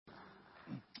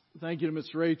Thank you to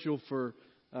Miss Rachel for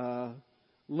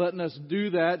letting us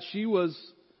do that. She was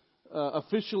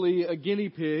officially a guinea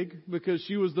pig because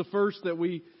she was the first that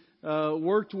we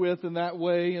worked with in that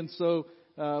way. And so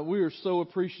we are so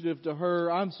appreciative to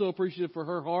her. I'm so appreciative for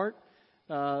her heart.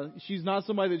 She's not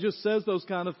somebody that just says those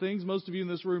kind of things. Most of you in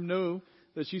this room know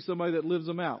that she's somebody that lives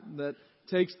them out, that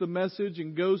takes the message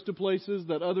and goes to places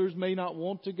that others may not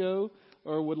want to go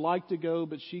or would like to go,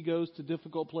 but she goes to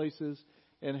difficult places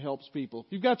and helps people.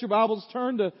 If you've got your Bibles,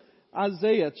 turn to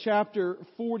Isaiah chapter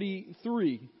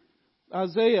 43.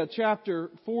 Isaiah chapter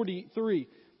 43.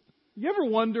 You ever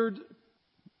wondered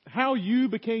how you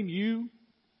became you?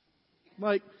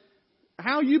 Like,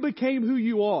 how you became who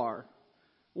you are?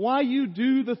 Why you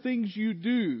do the things you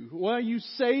do? Why you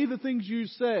say the things you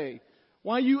say?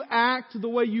 Why you act the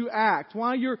way you act?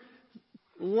 Why your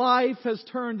life has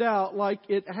turned out like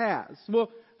it has? Well,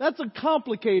 that's a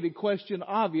complicated question,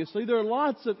 obviously. There are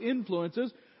lots of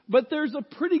influences, but there's a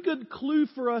pretty good clue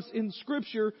for us in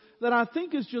Scripture that I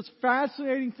think is just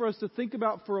fascinating for us to think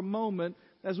about for a moment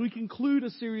as we conclude a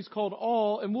series called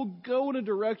All, and we'll go in a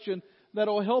direction that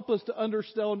will help us to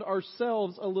understand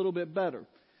ourselves a little bit better.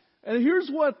 And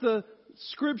here's what the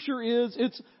Scripture is.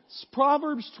 It's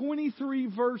Proverbs 23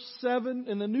 verse 7.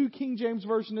 In the New King James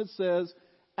Version it says,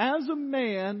 "As a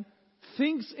man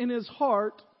thinks in his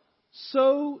heart,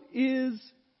 so is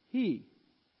he."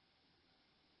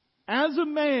 As a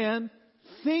man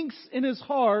thinks in his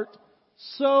heart,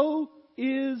 so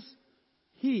is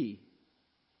he.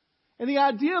 And the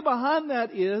idea behind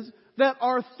that is that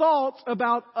our thoughts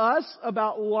about us,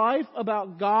 about life,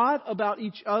 about God, about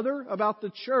each other, about the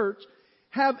church,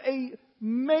 have a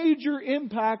major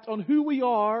impact on who we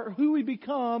are, who we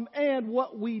become, and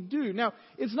what we do. Now,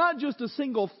 it's not just a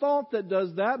single thought that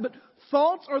does that, but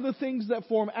thoughts are the things that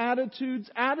form attitudes.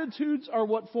 Attitudes are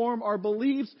what form our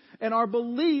beliefs, and our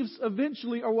beliefs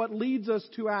eventually are what leads us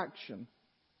to action.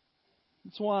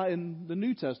 That's why in the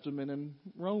New Testament, in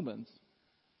Romans,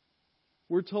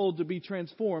 we're told to be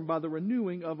transformed by the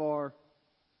renewing of our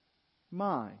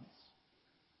minds.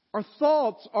 Our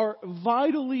thoughts are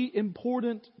vitally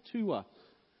important to us.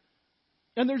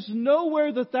 And there's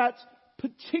nowhere that that's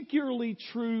particularly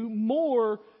true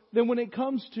more than when it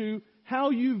comes to how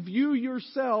you view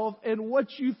yourself and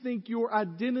what you think your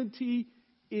identity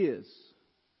is.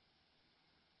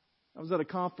 I was at a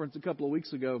conference a couple of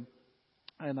weeks ago,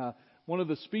 and one of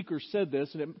the speakers said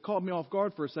this, and it caught me off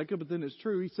guard for a second, but then it's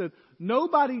true. He said,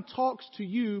 "Nobody talks to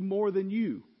you more than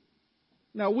you."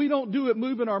 Now, we don't do it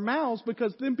moving our mouths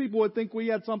because then people would think we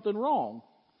had something wrong.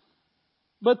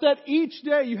 But that each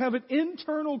day you have an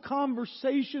internal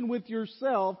conversation with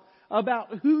yourself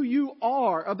about who you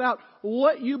are, about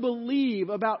what you believe,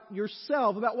 about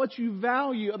yourself, about what you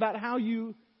value, about how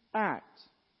you act.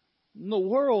 In the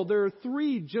world, there are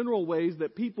three general ways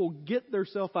that people get their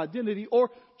self-identity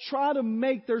or try to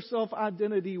make their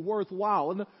self-identity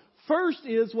worthwhile. And the first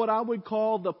is what I would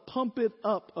call the pump it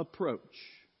up approach.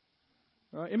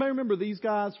 Right? Anybody remember these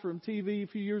guys from TV a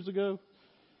few years ago?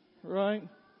 Right?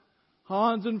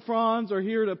 Hans and Franz are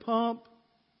here to pump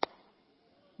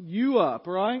you up,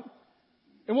 right?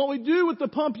 And what we do with the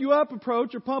pump you up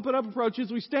approach or pump it up approach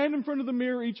is we stand in front of the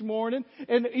mirror each morning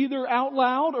and either out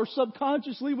loud or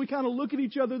subconsciously we kind of look at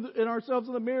each other and ourselves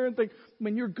in the mirror and think,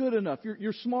 "Man, you're good enough.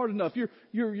 You're smart enough.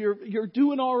 You're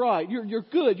doing all right. You're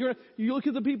good. You look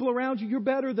at the people around you. You're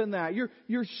better than that.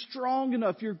 You're strong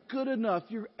enough. You're good enough.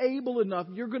 You're able enough.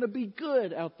 You're going to be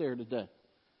good out there today."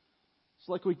 It's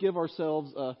like we give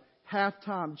ourselves a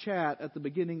halftime chat at the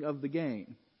beginning of the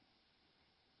game.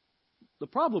 The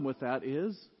problem with that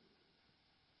is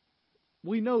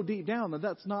we know deep down that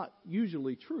that's not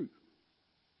usually true.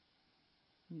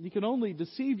 You can only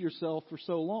deceive yourself for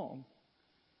so long.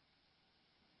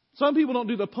 Some people don't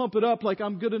do the pump it up like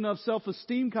I'm good enough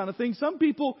self-esteem kind of thing. Some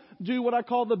people do what I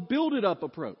call the build it up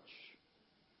approach.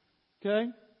 Okay?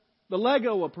 The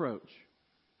Lego approach.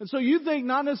 And so you think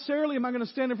not necessarily am I going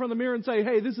to stand in front of the mirror and say,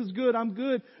 "Hey, this is good, I'm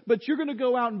good," but you're going to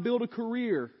go out and build a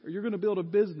career, or you're going to build a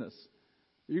business,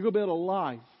 or you're going to build a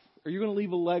life, or you're going to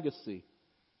leave a legacy.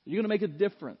 You're going to make a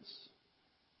difference.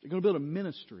 You're going to build a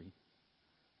ministry.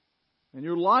 And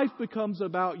your life becomes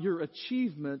about your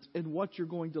achievement and what you're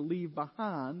going to leave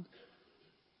behind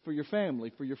for your family,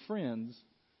 for your friends,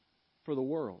 for the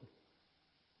world.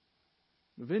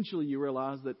 Eventually you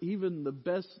realize that even the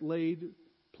best laid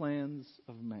plans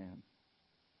of man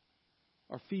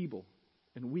are feeble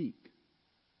and weak.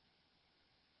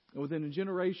 And within a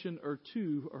generation or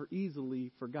two are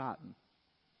easily forgotten.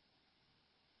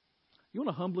 You want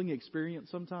a humbling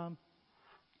experience sometime?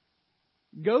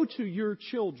 Go to your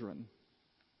children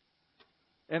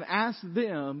and ask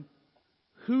them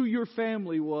who your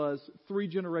family was 3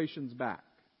 generations back.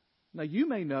 Now, you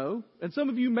may know, and some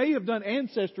of you may have done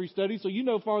ancestry studies, so you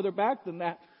know farther back than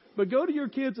that. But go to your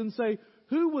kids and say,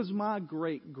 who was my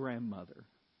great-grandmother?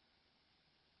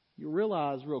 You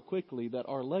realize real quickly that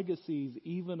our legacies,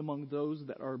 even among those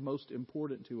that are most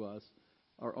important to us,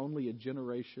 are only a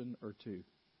generation or 2.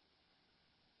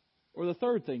 Or the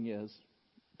third thing is,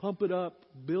 pump it up,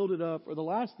 build it up. Or the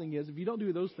last thing is, if you don't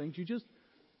do those things, you just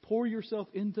pour yourself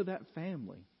into that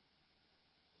family.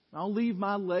 I'll leave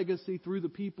my legacy through the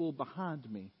people behind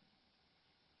me.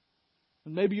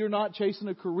 And maybe you're not chasing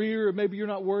a career, or maybe you're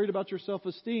not worried about your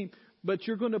self-esteem, but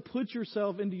you're going to put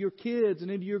yourself into your kids and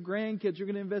into your grandkids. You're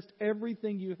going to invest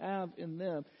everything you have in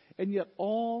them. And yet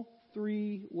all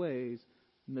 3 ways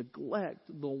neglect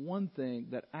the one thing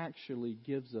that actually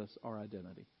gives us our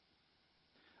identity.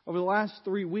 Over the last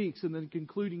 3 weeks, and then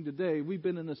concluding today, we've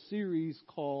been in a series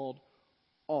called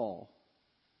All.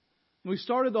 We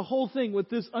started the whole thing with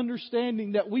this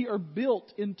understanding that we are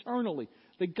built internally,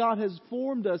 that God has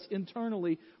formed us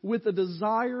internally with a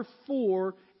desire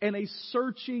for and a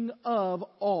searching of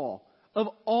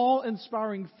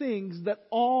awe-inspiring things that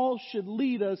all should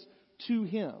lead us to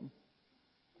Him.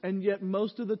 And yet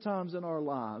most of the times in our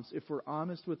lives, if we're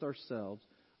honest with ourselves,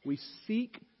 we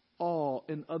seek awe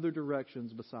in other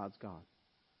directions besides God.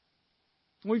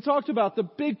 We've talked about the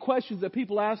big questions that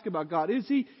people ask about God. Is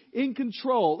He in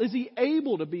control? Is He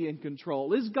able to be in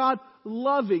control? Is God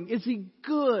loving? Is He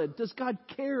good? Does God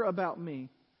care about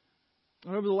me?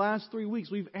 And over the last 3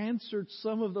 weeks, we've answered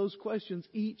some of those questions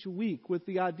each week with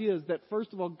the ideas that,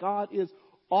 first of all, God is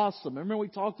awesome. Remember we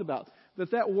talked about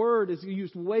that word is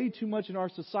used way too much in our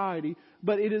society,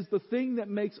 but it is the thing that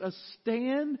makes us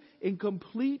stand in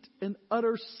complete and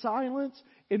utter silence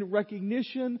in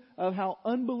recognition of how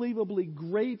unbelievably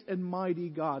great and mighty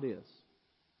God is.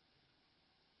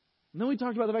 And then we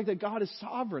talked about the fact that God is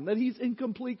sovereign, that He's in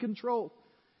complete control.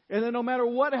 And that no matter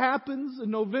what happens in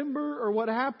November, or what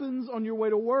happens on your way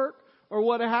to work, or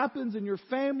what happens in your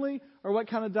family, or what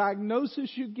kind of diagnosis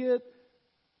you get,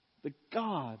 that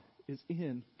God is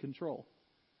in control.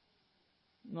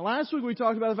 Now, last week we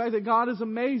talked about the fact that God is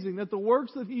amazing, that the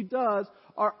works that He does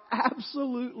are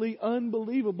absolutely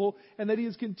unbelievable, and that He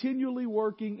is continually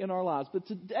working in our lives. But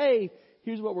today,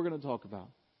 here's what we're going to talk about.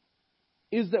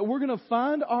 Is that we're going to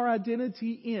find our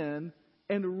identity in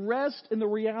and rest in the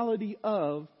reality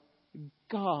of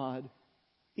God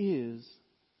is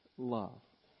love.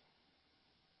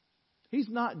 He's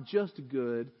not just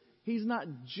good. He's not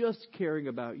just caring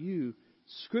about you.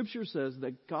 Scripture says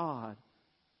that God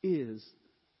is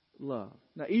love.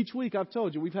 Now, each week, I've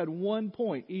told you, we've had 1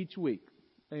 point each week.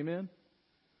 Amen?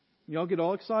 Y'all get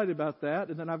all excited about that,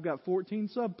 and then I've got 14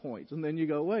 sub-points. And then you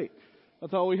go, wait, I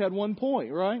thought we had 1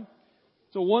 point, right?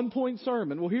 It's a 1-point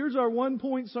sermon. Well, here's our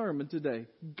 1-point sermon today.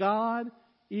 God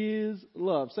is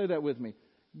love. Say that with me.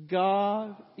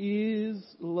 God is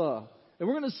love. And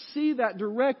we're going to see that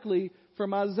directly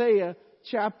from Isaiah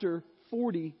chapter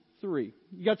 43.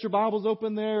 You got your Bibles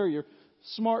open there, or your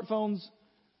smartphones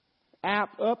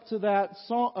app up to that.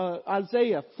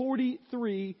 Isaiah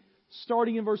 43,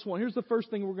 starting in verse 1. Here's the first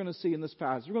thing we're going to see in this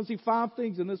passage. We're going to see 5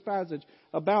 things in this passage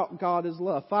about God is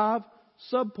love. 5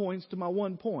 subpoints to my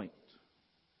 1 point.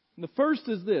 And the first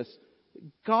is this: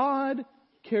 God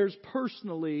cares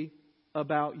personally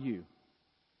about you.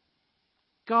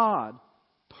 God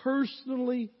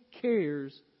personally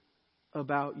cares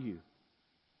about you.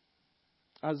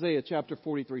 Isaiah chapter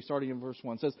 43, starting in verse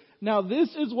 1, says, "Now this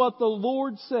is what the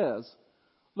Lord says,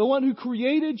 the one who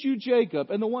created you, Jacob,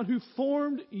 and the one who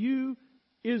formed you,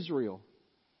 Israel.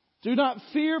 Do not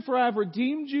fear, for I have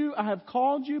redeemed you. I have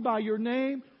called you by your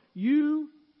name. You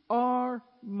are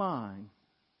mine.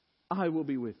 I will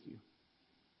be with you."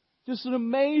 Just an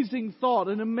amazing thought,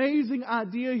 an amazing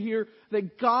idea here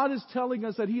that God is telling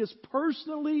us that He is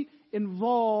personally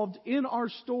involved in our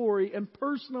story and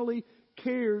personally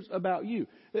cares about you.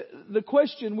 The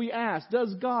question we ask,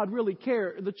 does God really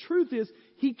care? The truth is,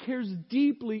 He cares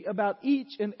deeply about each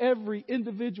and every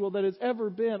individual that has ever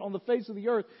been on the face of the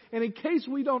earth. And in case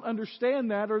we don't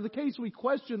understand that, or the case we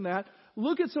question that,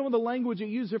 look at some of the language it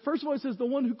uses here. First of all, it says the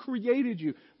one who created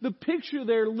you. The picture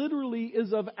there literally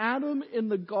is of Adam in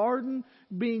the garden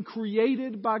being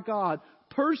created by God.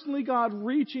 Personally, God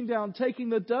reaching down, taking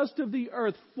the dust of the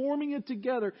earth, forming it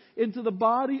together into the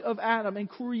body of Adam, and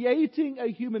creating a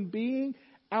human being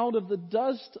out of the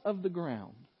dust of the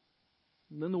ground.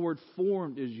 And then the word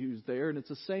formed is used there, and it's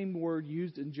the same word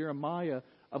used in Jeremiah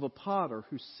of a potter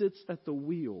who sits at the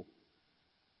wheel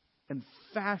and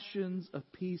fashions a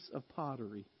piece of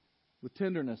pottery with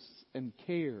tenderness and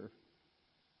care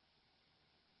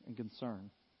and concern.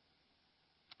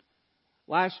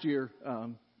 Last year,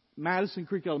 Madison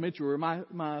Creek Elementary, where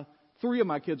my three of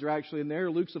my kids are actually in there.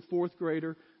 Luke's a fourth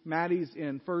grader, Maddie's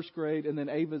in first grade, and then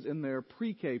Ava's in their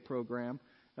pre-K program.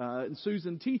 And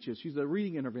Susan teaches. She's a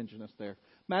reading interventionist there.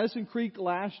 Madison Creek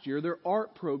last year, their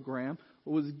art program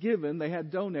was given. They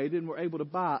had donated and were able to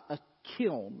buy a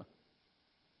kiln.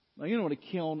 Now, you know what a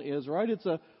kiln is, right? It's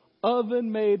a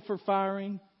oven made for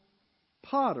firing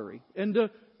pottery. And to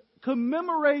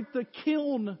commemorate the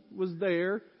kiln was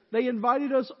there, they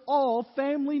invited us all,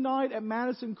 family night at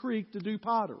Madison Creek, to do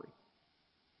pottery.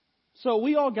 So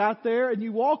we all got there, and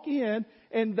you walk in,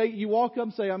 and you walk up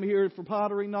and say, I'm here for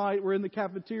pottery night. We're in the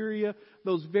cafeteria,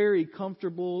 those very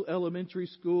comfortable elementary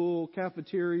school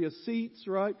cafeteria seats,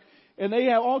 right? And they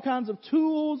have all kinds of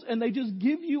tools, and they just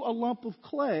give you a lump of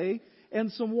clay and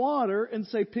some water and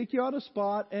say, pick you out a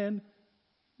spot and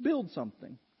build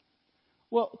something.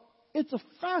 Well, it's a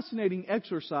fascinating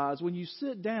exercise when you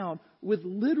sit down with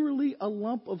literally a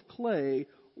lump of clay.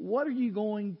 What are you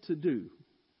going to do?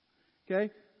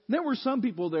 Okay? There were some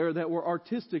people there that were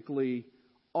artistically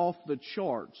off the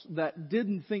charts, that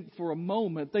didn't think for a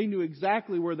moment. They knew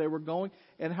exactly where they were going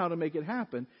and how to make it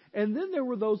happen. And then there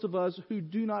were those of us who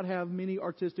do not have many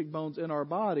artistic bones in our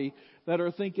body that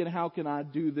are thinking, how can I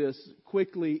do this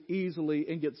quickly, easily,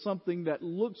 and get something that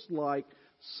looks like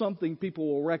something people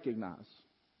will recognize?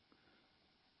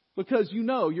 Because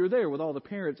you're there with all the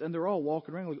parents, and they're all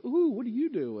walking around like, ooh, what are you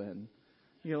doing?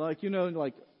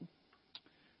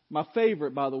 My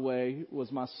favorite, by the way,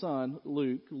 was my son,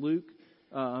 Luke.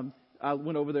 I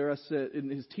went over there, I said, and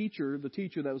the teacher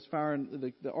that was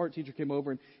firing, the art teacher came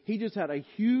over, and he just had a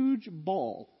huge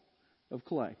ball of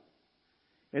clay.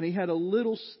 And he had a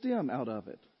little stem out of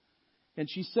it. And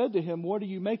she said to him, what are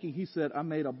you making? He said, I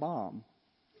made a bomb.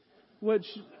 Which,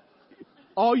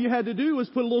 all you had to do was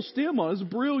put a little stem on it. It's a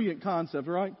brilliant concept,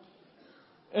 right?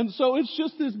 And so it's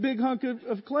just this big hunk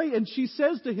of clay. And she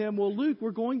says to him, well, Luke,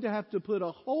 we're going to have to put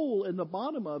a hole in the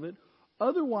bottom of it.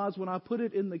 Otherwise, when I put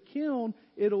it in the kiln,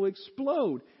 it'll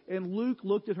explode. And Luke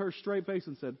looked at her straight face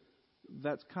and said,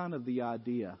 that's kind of the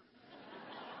idea.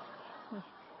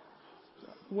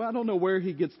 Well, I don't know where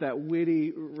he gets that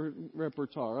witty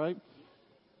repertoire, right?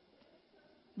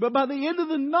 But by the end of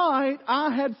the night,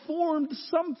 I had formed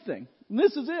something. And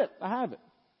this is it. I have it.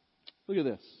 Look at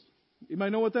this. You might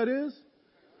know what that is?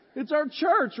 It's our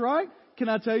church, right? Can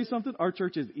I tell you something? Our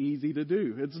church is easy to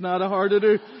do. It's not hard to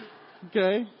do.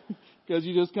 Okay? Because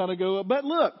you just kind of go up. But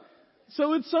look,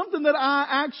 so it's something that I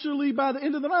actually, by the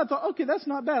end of the night, I thought, okay, that's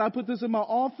not bad. I put this in my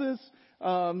office,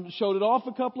 showed it off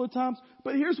a couple of times.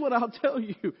 But here's what I'll tell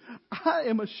you. I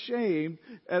am ashamed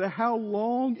at how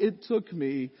long it took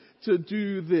me to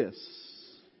do this.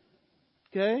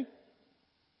 Okay?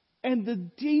 And the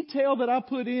detail that I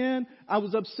put in, I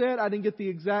was upset. I didn't get the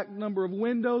exact number of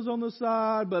windows on the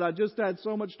side, but I just had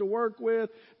so much to work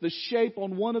with. The shape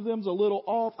on one of them's a little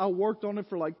off. I worked on it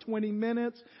for like 20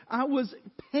 minutes. I was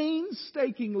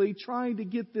painstakingly trying to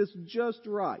get this just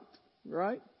right.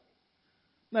 Right?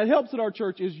 Now, it helps that our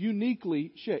church is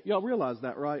uniquely shaped. Y'all realize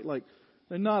that, right? Like,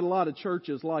 there are not a lot of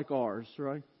churches like ours,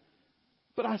 right?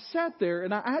 But I sat there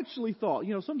and I actually thought,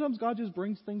 sometimes God just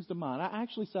brings things to mind. I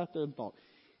actually sat there and thought,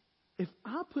 if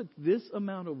I put this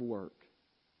amount of work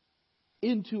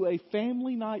into a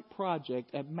family night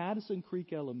project at Madison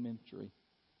Creek Elementary,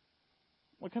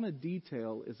 what kind of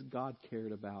detail is God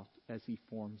cared about as He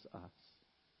forms us?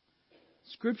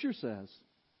 Scripture says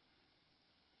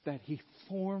that He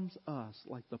forms us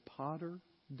like the potter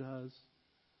does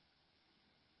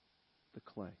the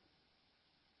clay.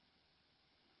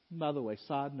 And by the way,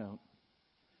 side note,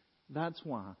 that's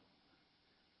why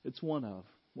it's one of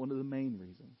the main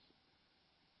reasons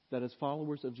that as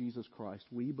followers of Jesus Christ,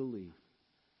 we believe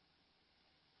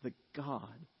that God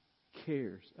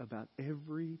cares about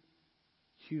every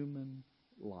human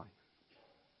life.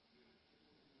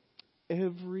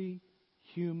 Every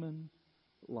human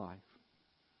life,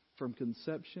 from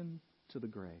conception to the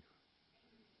grave.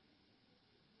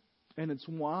 And it's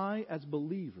why, as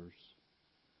believers,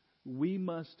 we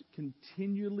must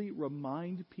continually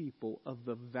remind people of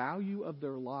the value of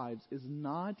their lives is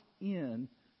not in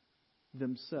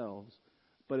themselves,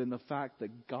 but in the fact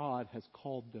that God has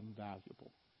called them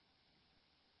valuable.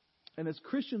 And as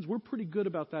Christians, we're pretty good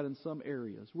about that in some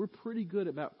areas. We're pretty good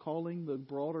about calling the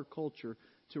broader culture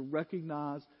to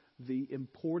recognize the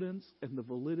importance and the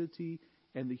validity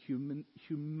and the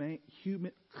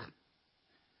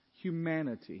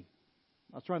humanity.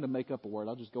 I was trying to make up a word.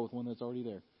 I'll just go with one that's already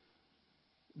there.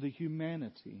 The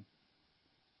humanity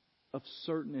of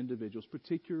certain individuals,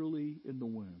 particularly in the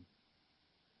womb.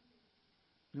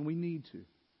 And we need to.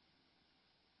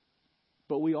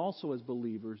 But we also, as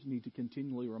believers, need to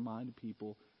continually remind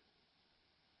people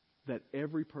that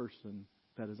every person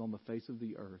that is on the face of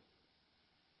the earth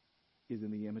is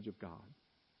in the image of God,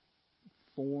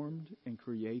 formed and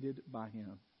created by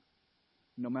Him.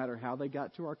 No matter how they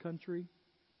got to our country,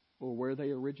 or where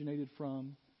they originated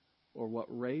from, or what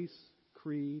race,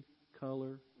 creed,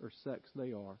 color, or sex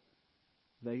they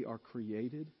are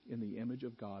created in the image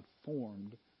of God,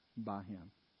 formed by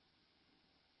Him.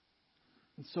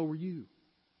 And so are you.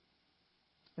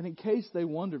 And in case they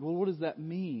wondered, well, what does that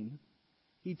mean?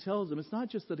 He tells them it's not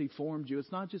just that He formed you,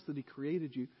 it's not just that He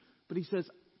created you, but He says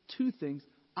two things.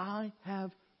 I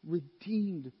have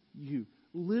redeemed you.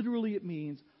 Literally it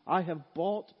means I have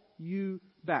bought you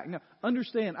back. Now,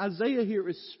 understand, Isaiah here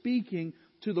is speaking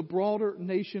to the broader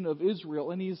nation of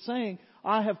Israel, and he is saying,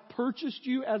 I have purchased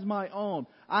you as my own.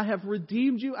 I have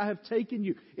redeemed you. I have taken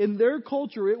you. In their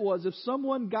culture, it was if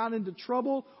someone got into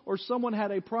trouble, or someone had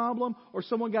a problem, or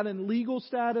someone got in legal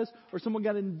status, or someone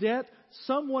got in debt,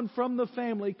 someone from the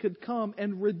family could come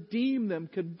and redeem them,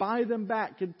 could buy them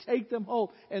back, could take them home,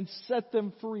 and set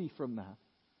them free from that.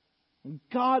 And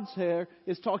God's here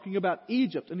is talking about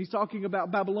Egypt, and He's talking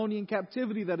about Babylonian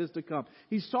captivity that is to come.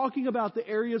 He's talking about the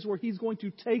areas where He's going to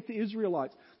take the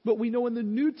Israelites. But we know in the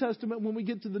New Testament, when we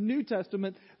get to the New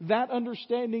Testament, that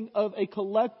understanding of a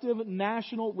collective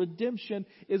national redemption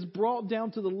is brought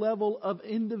down to the level of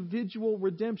individual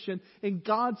redemption. And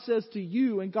God says to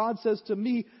you, and God says to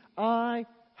me, I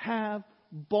have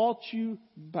bought you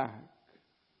back.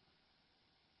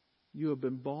 You have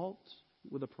been bought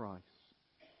with a price.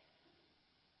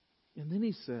 And then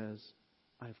He says,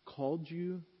 I have called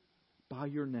you by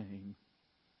your name.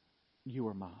 You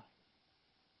are mine.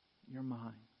 You're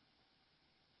mine.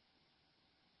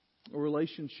 A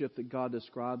relationship that God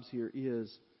describes here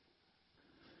is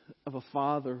of a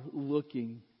father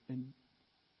looking and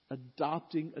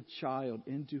adopting a child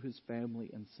into his family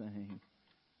and saying,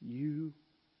 you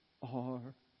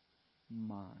are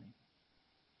mine.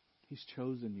 He's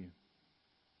chosen you.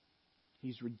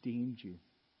 He's redeemed you.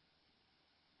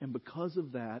 And because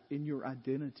of that, in your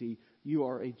identity, you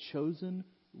are a chosen,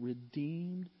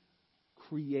 redeemed,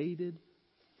 created,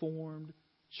 formed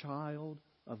child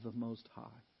of the Most High.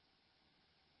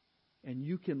 And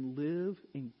you can live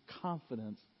in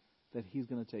confidence that He's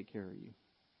going to take care of you.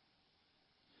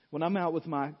 When I'm out with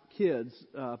my kids,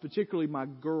 particularly my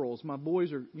girls, my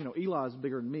boys are, Eli's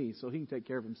bigger than me, so he can take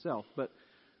care of himself. But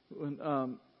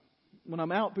when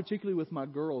I'm out, particularly with my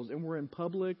girls, and we're in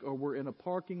public, or we're in a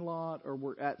parking lot, or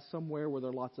we're at somewhere where there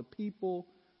are lots of people,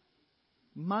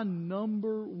 my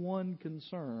number one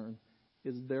concern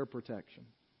is their protection.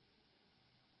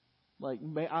 Like,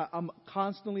 I'm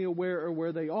constantly aware of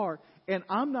where they are, and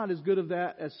I'm not as good at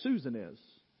that as Susan is.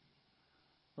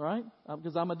 Right?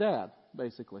 Because I'm a dad,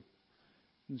 basically.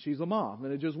 And she's a mom,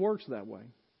 and it just works that way.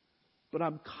 But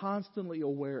I'm constantly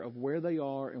aware of where they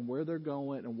are and where they're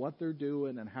going and what they're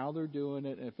doing and how they're doing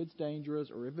it, and if it's dangerous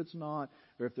or if it's not,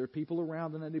 or if there are people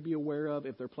around that I need to be aware of,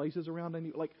 if there are places around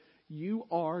that you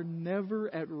are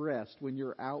never at rest when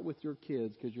you're out with your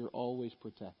kids because you're always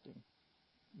protecting.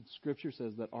 And Scripture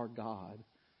says that our God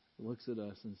looks at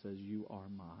us and says, you are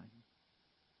mine.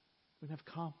 We have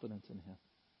confidence in Him.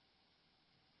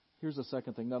 Here's the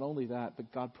second thing. Not only that,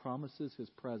 but God promises His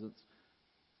presence.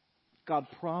 God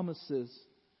promises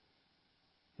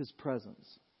His presence.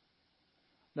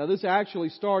 Now this actually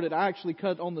started, I actually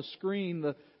cut on the screen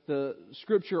the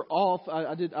Scripture off.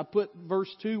 I put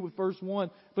verse 2 with verse 1,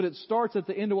 but it starts at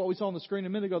the end of what we saw on the screen a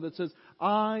minute ago that says,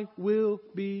 I will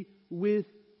be with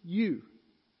you.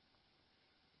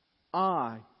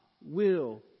 I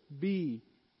will be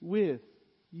with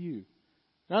you.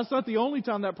 Now, that's not the only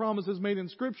time that promise is made in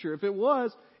Scripture. If it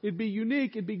was, it'd be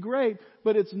unique, it'd be great,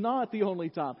 but it's not the only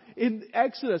time. In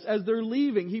Exodus, as they're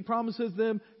leaving, He promises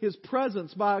them His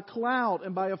presence by a cloud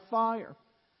and by a fire.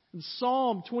 In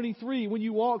Psalm 23, when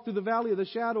you walk through the valley of the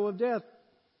shadow of death,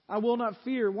 I will not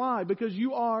fear. Why? Because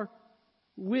you are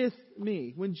with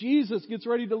me. When Jesus gets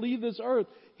ready to leave this earth,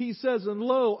 He says, and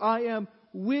lo, I am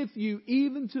with you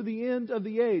even to the end of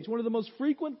the age. One of the most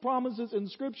frequent promises in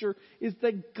Scripture is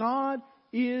that God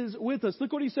is with us.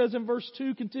 Look what He says in verse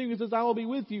 2, continuing. He says, I will be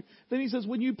with you. Then He says,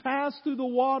 when you pass through the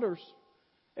waters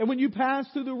and when you pass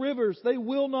through the rivers, they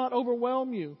will not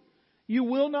overwhelm you. You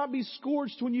will not be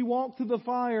scorched when you walk through the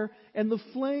fire, and the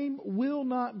flame will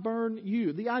not burn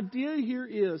you. The idea here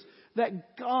is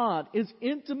that God is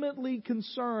intimately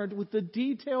concerned with the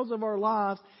details of our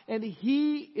lives, and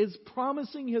He is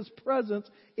promising His presence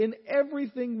in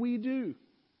everything we do.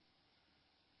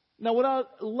 Now, what I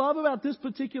love about this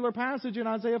particular passage in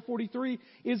Isaiah 43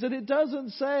 is that it doesn't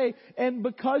say, and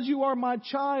because you are my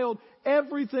child,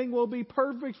 everything will be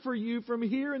perfect for you from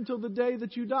here until the day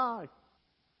that you die.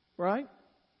 Right?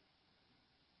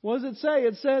 What does it say?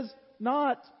 It says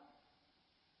not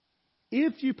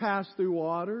if you pass through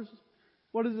waters.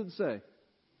 What does it say?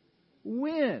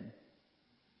 When.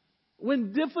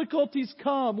 When difficulties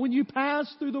come, when you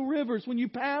pass through the rivers, when you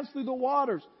pass through the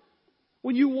waters,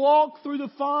 when you walk through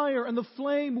the fire and the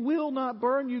flame will not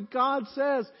burn you, God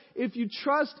says, if you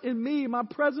trust in me, my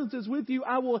presence is with you.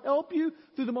 I will help you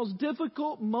through the most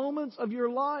difficult moments of your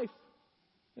life.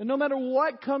 And no matter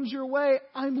what comes your way,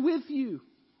 I'm with you.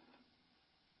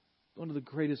 One of the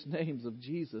greatest names of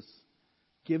Jesus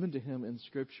given to Him in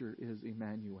Scripture is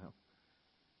Emmanuel.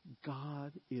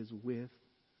 God is with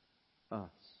us.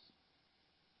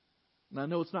 And I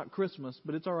know it's not Christmas,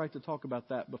 but it's all right to talk about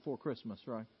that before Christmas,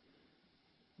 right?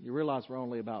 You realize we're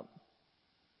only about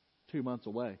 2 months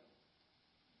away.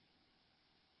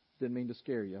 Didn't mean to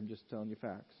scare you. I'm just telling you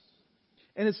facts.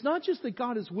 And it's not just that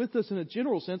God is with us in a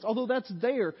general sense, although that's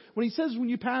there. When He says when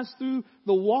you pass through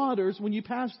the waters, when you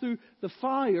pass through the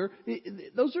fire,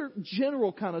 those are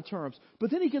general kind of terms.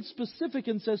 But then He gets specific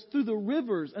and says through the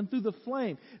rivers and through the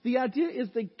flame. The idea is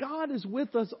that God is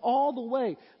with us all the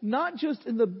way. Not just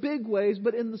in the big ways,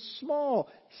 but in the small,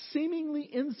 seemingly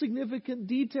insignificant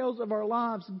details of our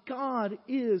lives. God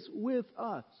is with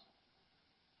us.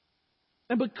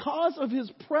 And because of His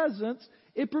presence,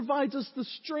 it provides us the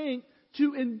strength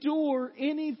to endure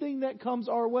anything that comes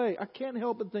our way. I can't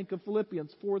help but think of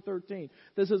Philippians 4:13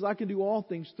 that says, I can do all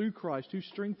things through Christ who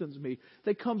strengthens me.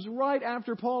 That comes right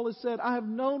after Paul has said, I have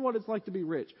known what it's like to be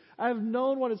rich. I have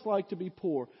known what it's like to be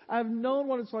poor. I have known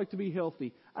what it's like to be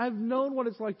healthy. I have known what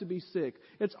it's like to be sick.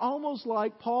 It's almost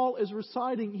like Paul is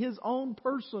reciting his own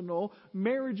personal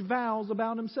marriage vows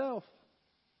about himself.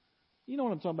 You know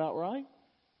what I'm talking about, right?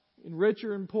 In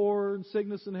richer and poorer, in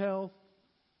sickness and health.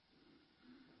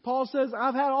 Paul says,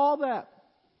 I've had all that.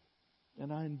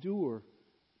 And I endure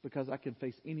because I can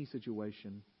face any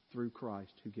situation through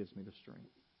Christ who gives me the strength.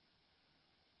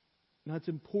 Now, it's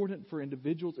important for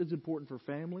individuals. It's important for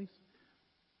families.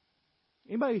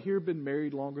 Anybody here been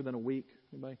married longer than a week?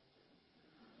 Anybody?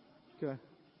 Okay.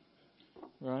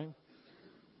 Right?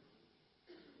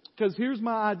 Because here's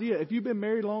my idea. If you've been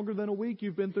married longer than a week,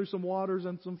 you've been through some waters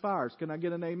and some fires. Can I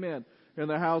get an amen in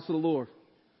the house of the Lord?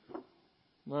 All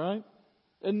right?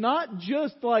 And not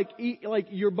just like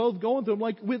you're both going through them,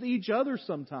 like with each other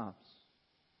sometimes.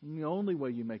 And the only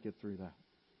way you make it through that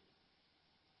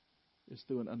is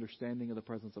through an understanding of the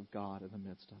presence of God in the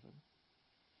midst of it.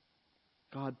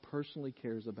 God personally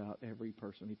cares about every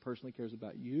person. He personally cares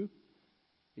about you.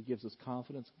 He gives us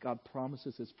confidence. God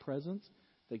promises His presence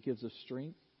that gives us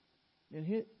strength.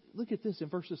 And look at this in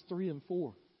verses 3 and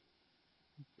 4.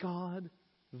 God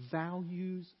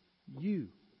values you.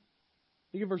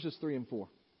 Look at verses 3 and 4.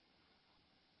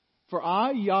 For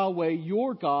I, Yahweh,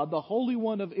 your God, the Holy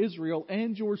One of Israel,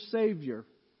 and your Savior.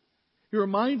 He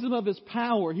reminds him of His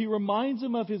power. He reminds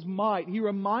him of His might. He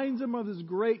reminds him of His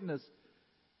greatness.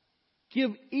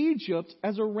 Give Egypt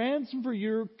as a ransom for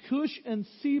you, Cush and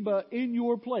Seba in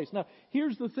your place. Now,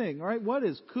 here's the thing, all right? What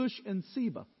is Cush and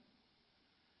Seba?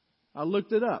 I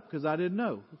looked it up because I didn't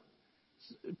know.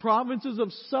 Provinces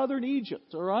of southern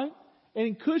Egypt, all right? And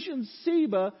in Cush and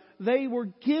Seba, they were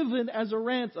given as a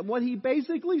ransom. What he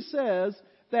basically says,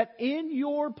 that in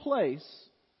your place,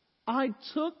 I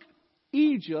took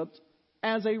Egypt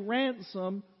as a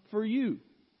ransom for you.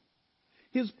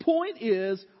 His point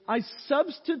is, I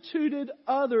substituted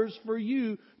others for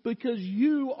you because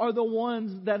you are the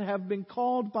ones that have been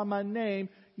called by my name.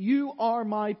 You are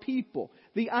my people.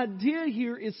 The idea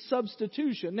here is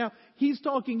substitution. Now, he's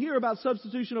talking here about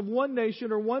substitution of one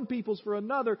nation or one peoples for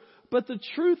another. But the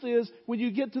truth is, when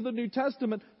you get to the New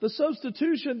Testament, the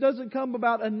substitution doesn't come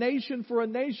about a nation for a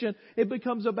nation. It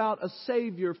becomes about a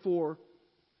Savior for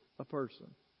a person.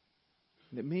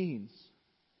 And it means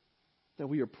that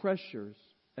we are precious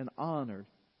and honored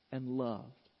and loved.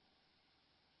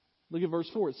 Look at verse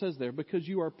 4. It says there, because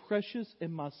you are precious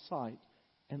in my sight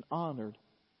and honored,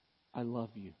 I love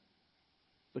you.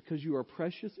 Because you are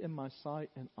precious in my sight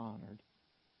and honored,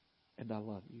 and I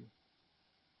love you.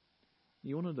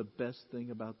 You want to know the best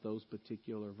thing about those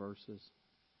particular verses?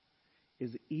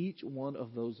 Is each one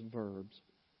of those verbs,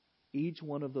 each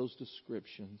one of those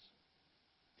descriptions.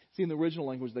 See, in the original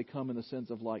language, they come in the sense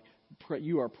of like,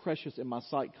 you are precious in my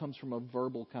sight, comes from a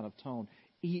verbal kind of tone.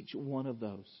 Each one of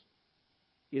those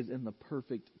is in the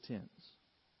perfect tense.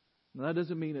 Now, that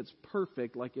doesn't mean it's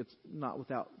perfect, like it's not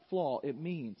without flaw. It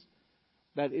means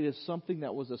that it is something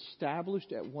that was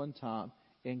established at one time.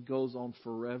 and goes on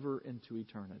forever into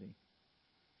eternity.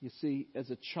 You see, as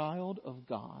a child of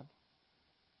God,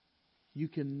 you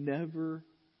can never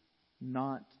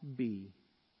not be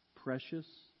precious,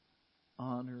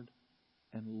 honored,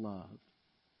 and loved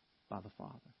by the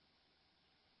Father.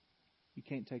 You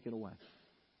can't take it away.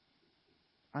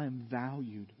 I am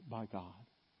valued by God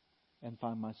and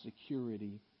find my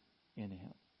security in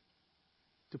Him.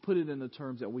 To put it in the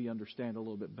terms that we understand a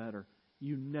little bit better,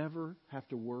 you never have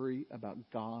to worry about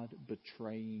God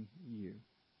betraying you.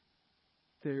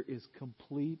 There is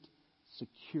complete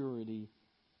security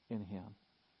in Him.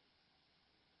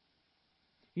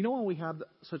 You know why we have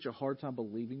such a hard time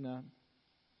believing that?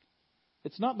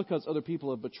 It's not because other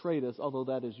people have betrayed us, although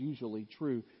that is usually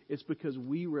true. It's because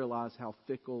we realize how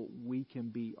fickle we can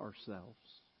be ourselves.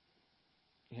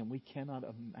 And we cannot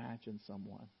imagine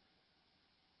someone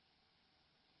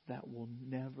that will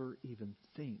never even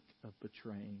think of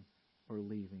betraying or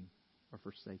leaving or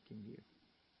forsaking you.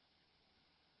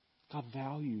 God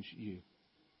values you.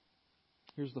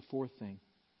 Here's the fourth thing.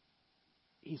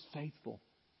 He's faithful.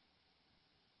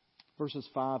 Verses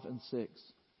 5 and 6.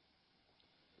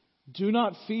 Do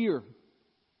not fear.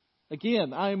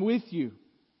 Again, I am with you.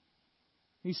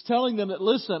 He's telling them that,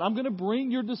 listen, I'm going to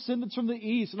bring your descendants from the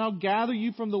east and I'll gather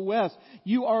you from the west.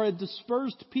 You are a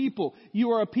dispersed people.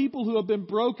 You are a people who have been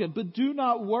broken. But do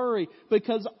not worry,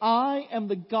 because I am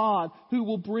the God who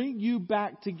will bring you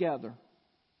back together.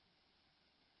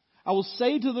 I will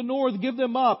say to the north, give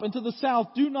them up, and to the south,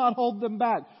 do not hold them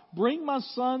back. Bring my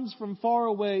sons from far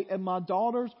away and my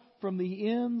daughters from the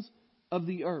ends of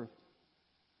the earth.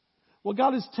 What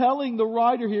God is telling the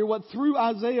writer here, through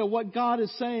Isaiah, what God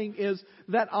is saying is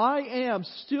that I am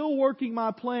still working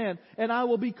my plan, and I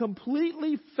will be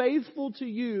completely faithful to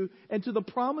you and to the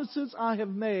promises I have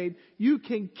made. You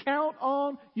can count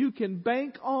on, you can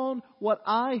bank on what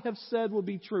I have said will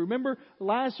be true. Remember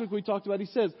last week we talked about, He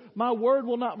says, my word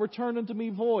will not return unto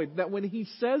me void. That when He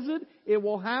says it, it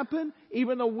will happen,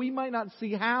 even though we might not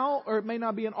see how, or it may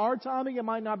not be in our timing, it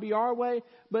might not be our way,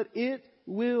 but it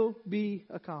will be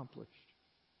accomplished.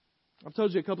 I've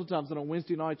told you a couple of times that on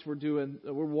Wednesday nights we're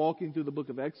walking through the book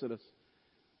of Exodus.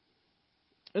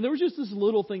 And there was just this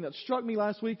little thing that struck me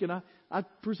last week, and I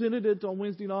presented it on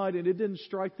Wednesday night, and it didn't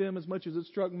strike them as much as it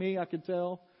struck me. I could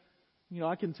tell.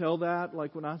 I can tell that.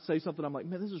 Like when I say something, I'm like,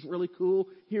 man, this is really cool.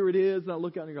 Here it is. And I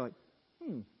look out and you're like,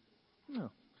 no.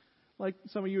 Like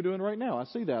some of you are doing right now. I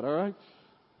see that, all right?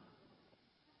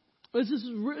 But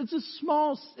it's a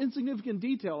small, insignificant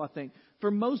detail, I think, for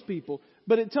most people.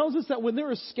 But it tells us that when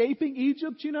they're escaping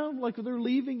Egypt, like when they're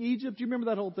leaving Egypt, you remember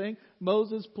that whole thing?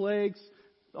 Moses, plagues,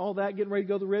 all that, getting ready to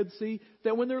go to the Red Sea.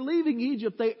 That when they're leaving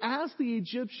Egypt, they asked the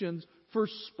Egyptians for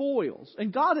spoils.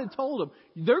 And God had told them,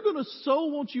 they're going to so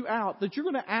want you out that you're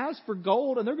going to ask for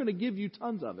gold and they're going to give you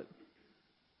tons of it.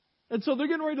 And so they're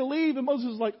getting ready to leave, and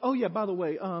Moses is like, oh yeah, by the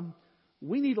way,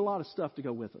 we need a lot of stuff to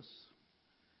go with us.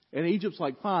 And Egypt's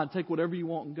like, fine, take whatever you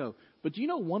want and go. But do you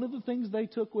know one of the things they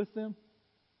took with them?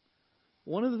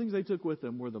 One of the things they took with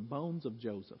them were the bones of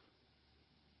Joseph.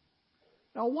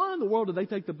 Now, why in the world did they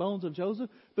take the bones of Joseph?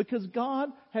 Because God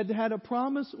had had a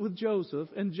promise with Joseph,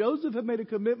 and Joseph had made a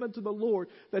commitment to the Lord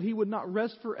that he would not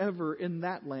rest forever in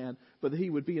that land, but that he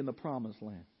would be in the promised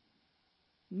land.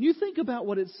 And you think about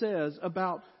what it says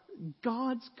about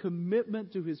God's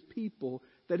commitment to His people,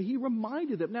 that He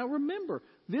reminded them. Now remember,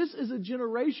 this is a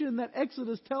generation that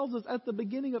Exodus tells us at the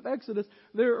beginning of Exodus,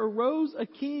 there arose a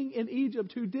king in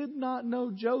Egypt who did not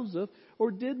know Joseph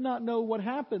or did not know what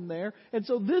happened there. And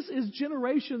so this is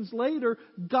generations later.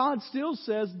 God still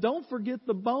says, don't forget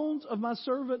the bones of my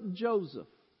servant Joseph,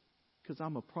 because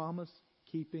I'm a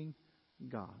promise-keeping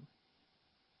God.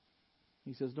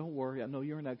 He says, don't worry, I know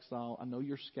you're in exile, I know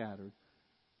you're scattered.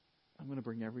 I'm going to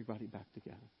bring everybody back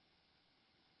together.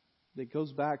 It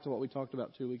goes back to what we talked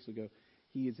about 2 weeks ago.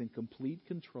 He is in complete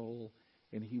control,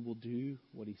 and He will do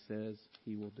what He says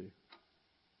He will do.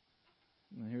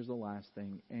 And here's the last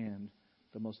thing, and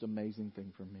the most amazing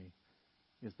thing for me,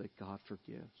 is that God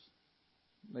forgives.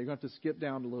 Now you're going to have to skip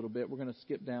down a little bit. We're going to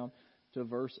skip down to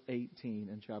verse 18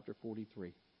 in chapter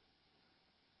 43.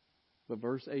 But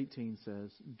verse 18 says,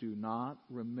 do not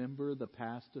remember the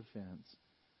past offense.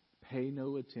 Pay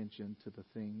no attention to the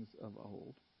things of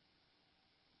old.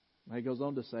 And he goes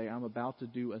on to say, I'm about to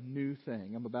do a new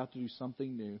thing. I'm about to do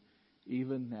something new.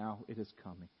 Even now it is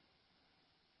coming.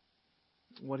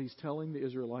 What He's telling the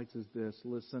Israelites is this.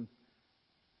 Listen,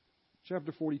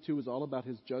 chapter 42 is all about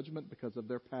His judgment because of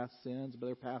their past sins,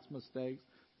 their past mistakes,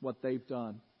 what they've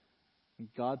done. And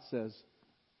God says,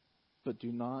 but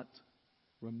do not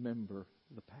remember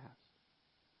the past.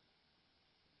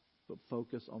 But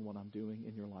focus on what I'm doing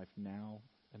in your life now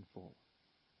and forward.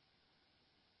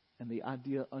 And the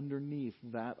idea underneath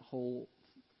that whole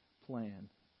plan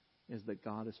is that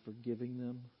God is forgiving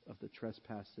them of the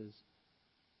trespasses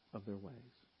of their ways.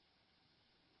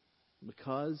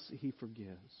 Because He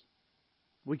forgives,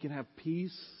 we can have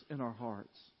peace in our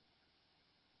hearts,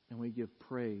 and we give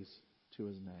praise to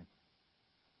His name.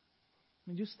 I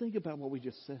mean, just think about what we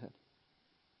just said.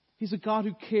 He's a God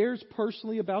who cares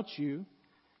personally about you.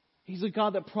 He's a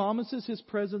God that promises His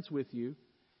presence with you.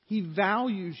 He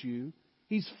values you.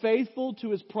 He's faithful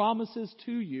to His promises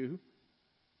to you.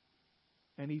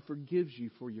 And He forgives you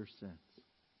for your sins.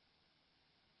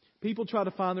 People try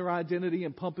to find their identity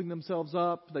in pumping themselves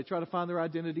up. They try to find their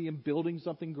identity in building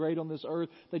something great on this earth.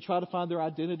 They try to find their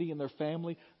identity in their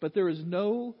family. But there is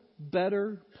no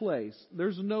better place.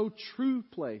 There's no true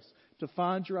place to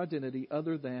find your identity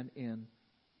other than in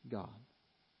God.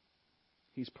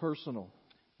 He's personal.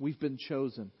 We've been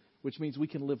chosen, which means we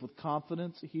can live with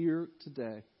confidence here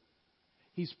today.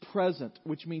 He's present,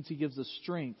 which means He gives us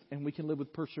strength, and we can live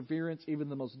with perseverance even in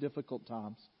the most difficult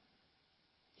times.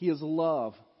 He is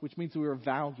love, which means we are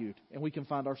valued, and we can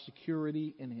find our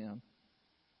security in Him.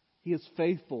 He is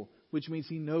faithful, which means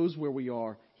He knows where we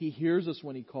are. He hears us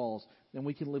when He calls, and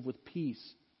we can live with peace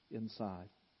inside.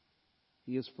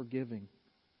 He is forgiving,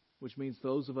 which means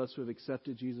those of us who have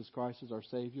accepted Jesus Christ as our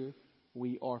Savior,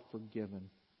 we are forgiven.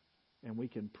 And we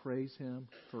can praise Him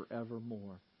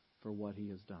forevermore for what He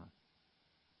has done.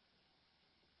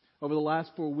 Over the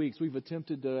last 4 weeks, we've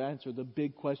attempted to answer the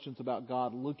big questions about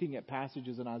God, looking at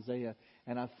passages in Isaiah,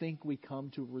 and I think we come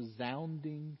to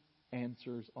resounding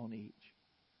answers on each.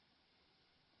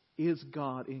 Is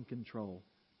God in control?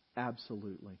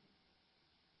 Absolutely.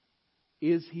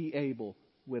 Is He able?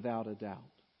 Without a doubt.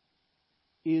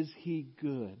 Is He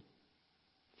good?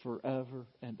 Forever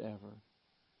and ever.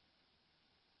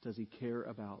 Does He care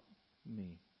about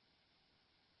me?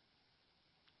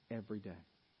 Every day.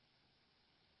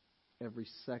 Every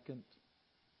second,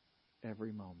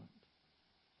 every moment.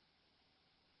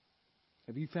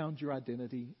 Have you found your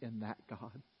identity in that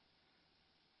God?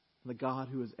 The God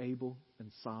who is able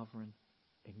and sovereign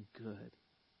and good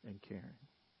and caring.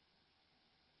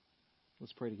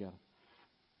 Let's pray together.